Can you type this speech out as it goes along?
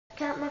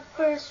Got my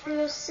first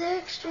real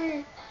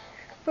 6-string,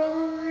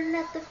 rolling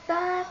at the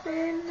 5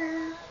 and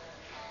 9.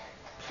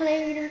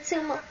 Played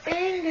until my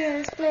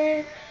fingers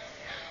bled.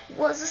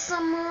 Was the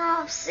summer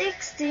of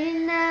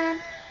 '69.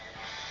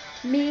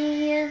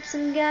 Me and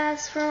some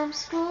guys from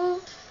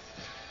school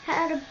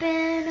had a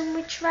band and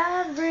we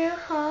tried real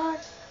hard.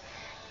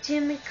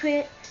 Jimmy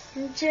quit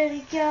and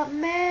Judy got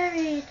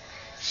married.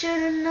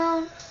 Should've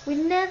known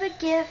we'd never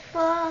get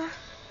far.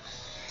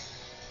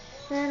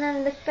 Then I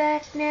look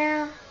back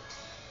now,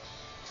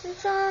 and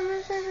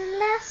summer doesn't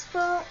last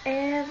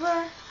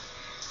forever.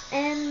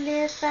 And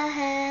if I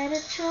had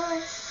a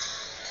choice,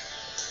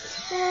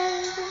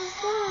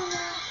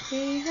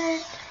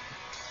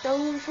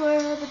 those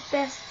were the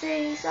best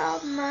days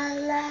of my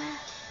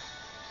life.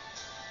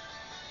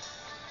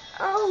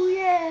 Oh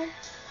yeah,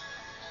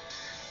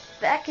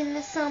 back in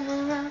the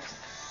summer of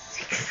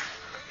 '6.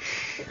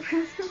 It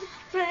was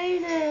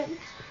raining.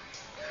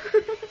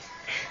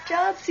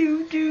 Job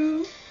to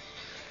do.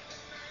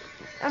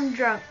 I'm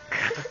drunk,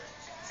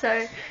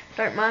 so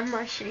don't mind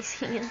my shitty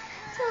singing.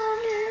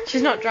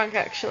 She's not drunk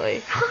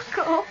actually. Fuck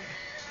off.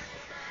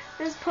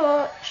 There's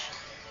Porch.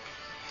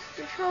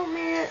 You told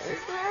me it was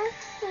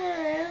last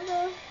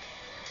forever.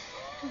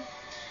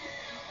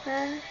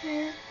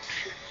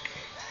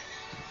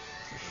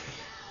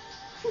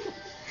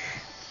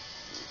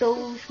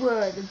 Those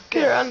were the best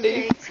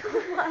days of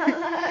my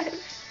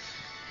life.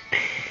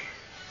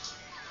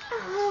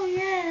 Oh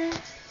yeah.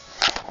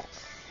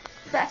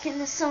 Back in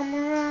the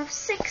summer of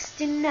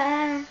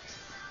 '69.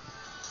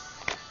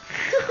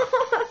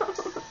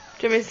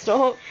 Do you want me to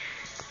stop?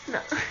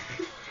 No.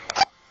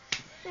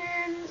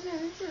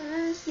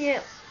 And,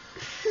 yep.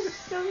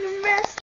 Don't rest.